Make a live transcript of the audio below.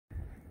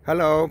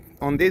Hello,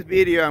 on this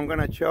video I'm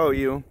gonna show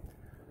you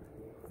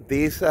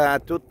this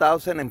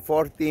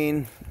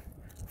 2014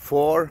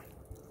 Ford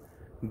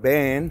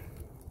van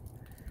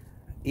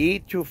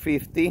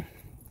E250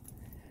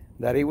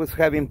 that it was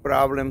having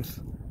problems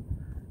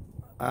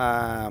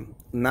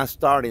not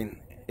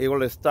starting. It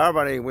will start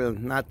but it will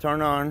not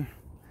turn on,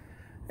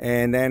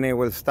 and then it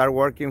will start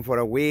working for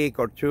a week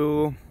or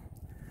two.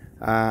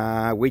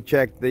 We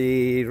checked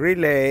the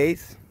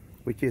relays,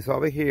 which is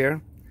over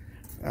here.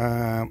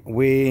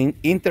 We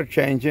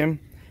interchanged them.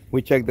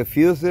 We checked the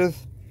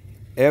fuses.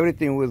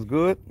 Everything was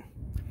good.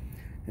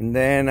 And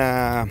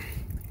then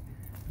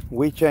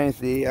we changed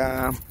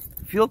the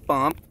fuel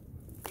pump,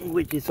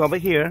 which is over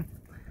here.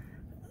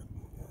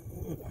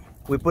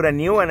 We put a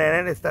new one in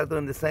it and start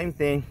doing the same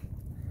thing.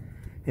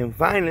 And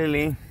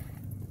finally,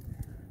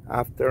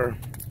 after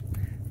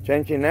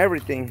changing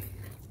everything,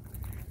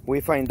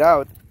 we find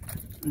out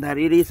that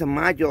it is a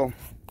module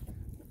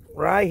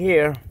right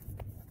here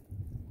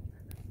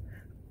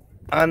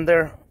on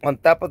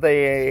top of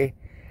the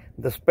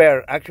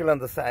spare, actually on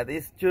the side.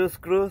 These two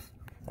screws,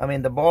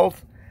 the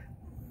bolts,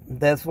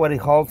 that's what it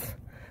holds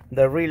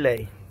the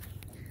relay,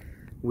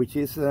 which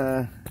is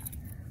I'm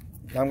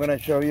gonna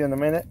show you in a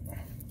minute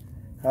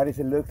how does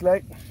it look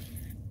like.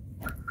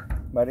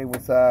 But it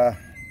was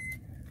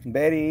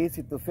very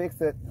easy to fix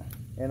it,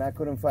 and I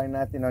couldn't find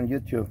nothing on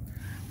YouTube.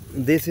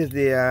 This is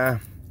the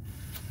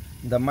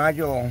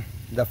module,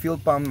 the fuel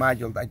pump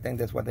module, I think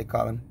that's what they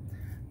call them.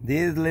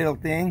 This little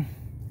thing,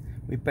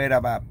 we paid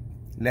about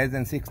less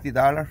than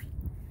 $60.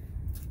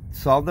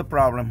 Solved the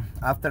problem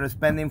after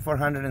spending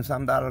 $400 and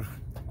some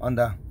on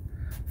the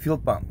fuel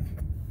pump.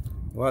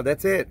 Well,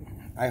 that's it.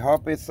 I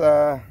hope it's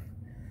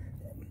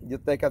you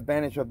take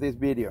advantage of this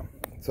video,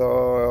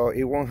 so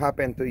it won't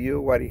happen to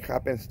you what it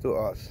happens to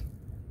us.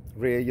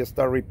 You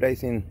start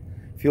replacing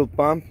fuel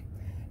pump,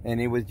 and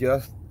it was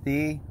just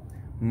the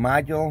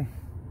module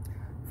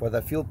for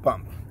the fuel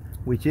pump,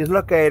 which is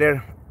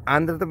located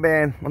under the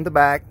van on the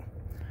back,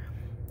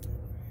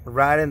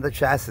 right in the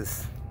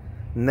chassis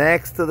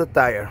next to the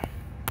tire.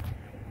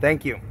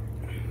 Thank you.